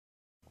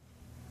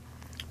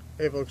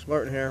Hey folks,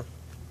 Martin here.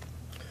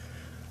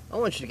 I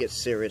want you to get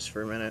serious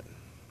for a minute.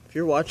 If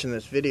you're watching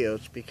this video,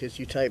 it's because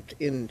you typed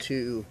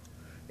into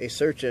a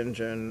search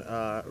engine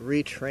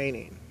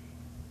retraining.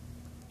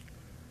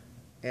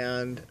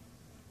 And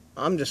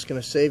I'm just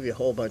going to save you a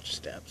whole bunch of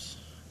steps.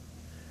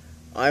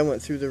 I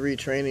went through the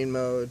retraining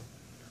mode.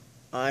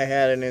 I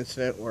had an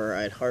incident where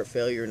I had heart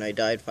failure and I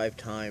died 5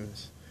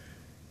 times.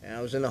 And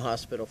I was in the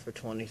hospital for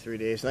 23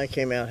 days, and I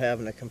came out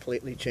having to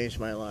completely change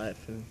my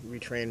life and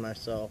retrain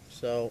myself.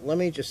 So let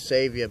me just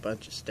save you a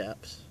bunch of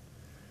steps.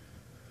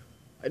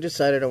 I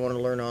decided I want to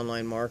learn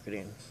online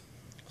marketing.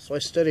 So I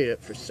studied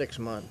it for 6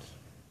 months.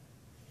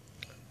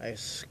 I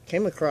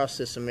came across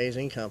this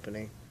amazing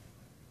company.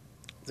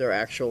 They're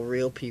actual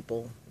real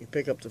people. You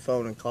pick up the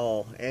phone and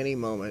call any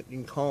moment. You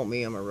can call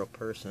me, I'm a real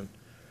person.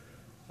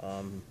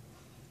 For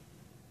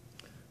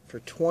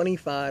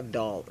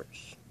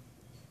 $25.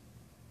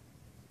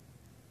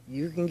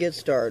 You can get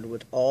started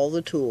with all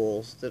the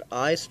tools that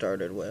I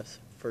started with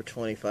for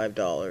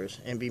 $25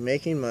 and be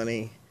making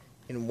money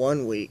in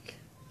 1 week.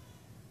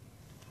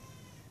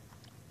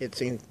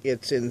 It's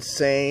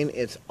insane,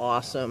 it's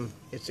awesome,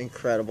 it's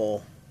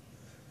incredible.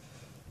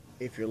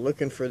 If you're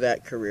looking for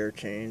that career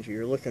change, or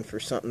you're looking for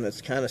something that's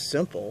kind of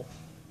simple,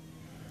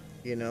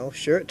 you know,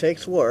 sure it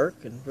takes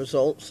work and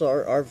results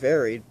are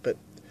varied, but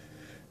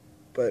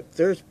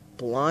there's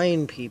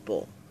blind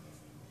people.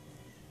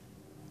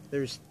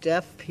 There's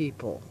deaf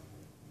people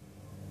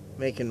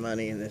making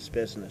money in this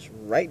business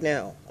right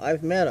now.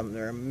 I've met them.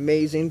 They're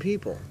amazing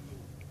people.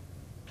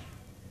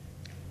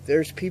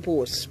 There's people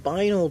with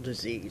spinal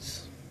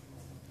disease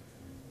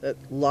that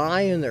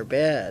lie in their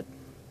bed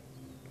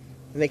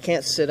and they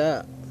can't sit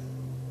up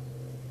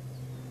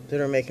that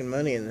are making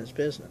money in this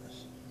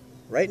business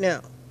right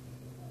now.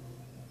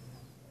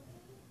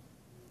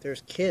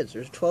 There's kids.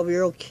 There's a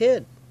 12-year-old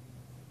kid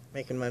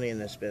making money in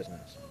this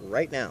business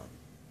right now.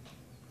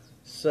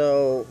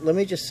 So let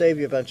me just save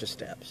you a bunch of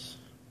steps.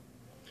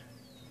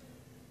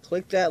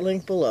 Click that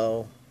link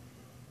below,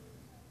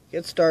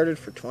 get started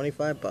for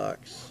 25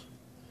 bucks,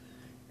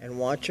 and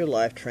watch your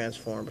life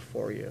transform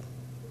before you.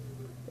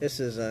 This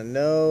is a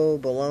no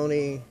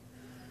baloney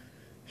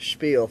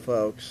spiel,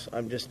 folks.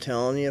 I'm just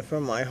telling you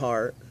from my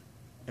heart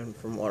and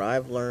from what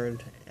I've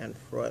learned and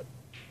for what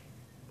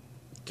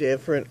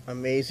different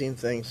amazing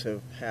things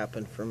have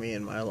happened for me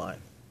in my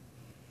life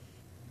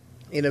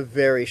in a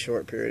very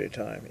short period of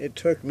time. It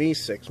took me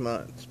 6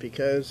 months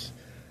because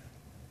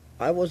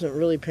I wasn't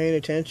really paying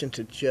attention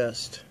to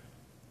just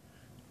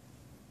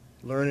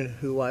learning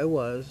who I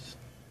was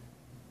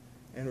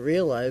and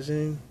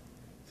realizing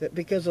that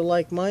because of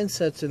like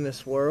mindsets in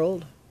this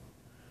world,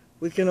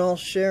 we can all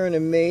share an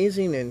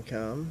amazing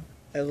income,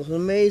 an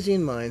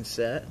amazing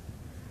mindset,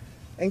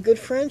 and good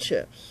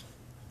friendships,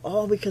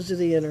 all because of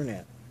the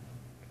internet.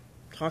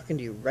 I'm talking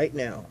to you right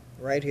now,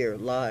 right here,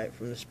 live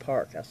from this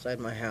park outside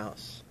my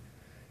house.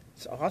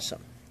 It's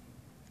awesome.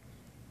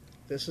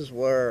 This is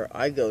where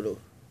I go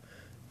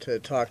to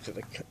talk to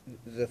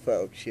the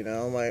folks, you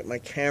know. My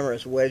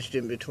camera's wedged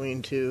in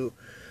between 2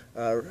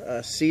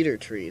 cedar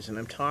trees, and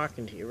I'm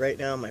talking to you right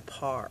now in my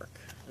park.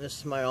 And this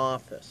is my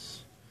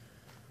office.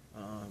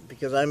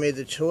 Because I made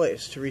the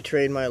choice to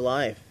retrain my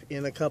life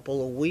in a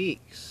couple of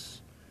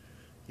weeks.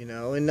 You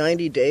know, in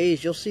 90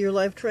 days, you'll see your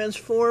life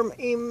transform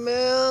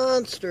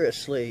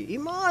monstrously.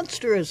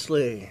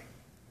 Monstrously.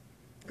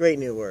 Great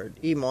new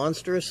word.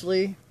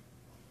 Monstrously.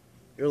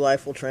 Your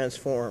life will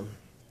transform.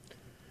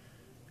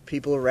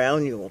 People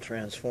around you will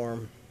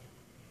transform.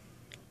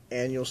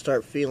 And you'll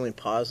start feeling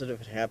positive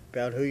and happy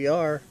about who you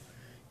are.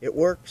 It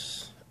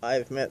works.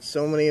 I've met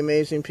so many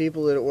amazing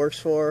people that it works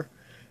for.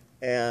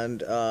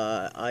 And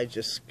I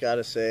just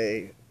gotta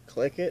say,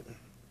 click it.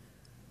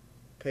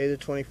 Pay the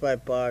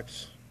 25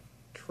 bucks.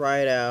 Try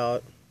it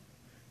out.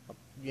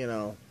 You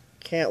know,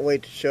 can't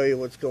wait to show you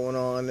what's going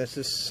on. This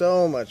is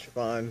so much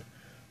fun.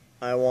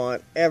 I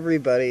want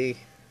everybody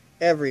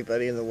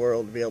in the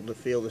world to be able to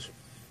feel this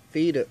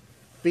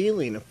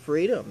feeling of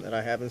freedom that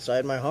I have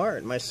inside my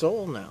heart, my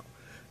soul now.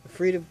 I'm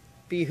free to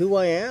be who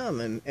I am,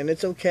 and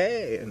it's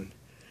okay, and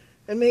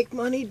make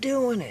money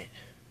doing it.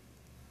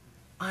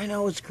 I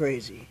know it's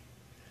crazy,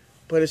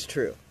 but it's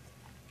true.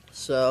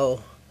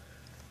 So,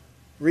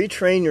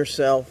 retrain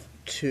yourself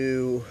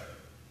to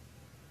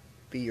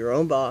be your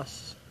own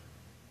boss,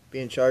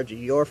 be in charge of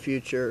your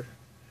future,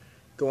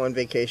 go on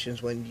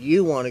vacations when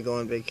you want to go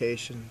on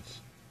vacations,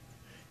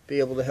 be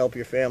able to help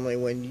your family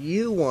when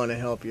you want to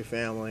help your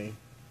family.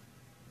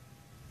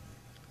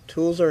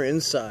 Tools are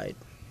inside.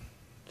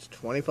 It's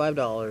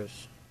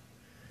 $25.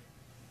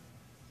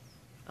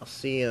 I'll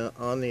see you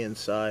on the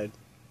inside.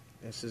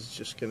 This is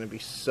just going to be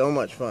so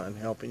much fun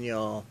helping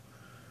y'all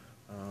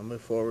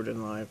move forward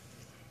in life.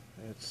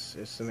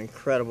 It's an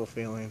incredible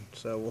feeling.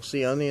 So we'll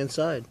see you on the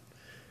inside.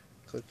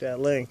 Click that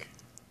link.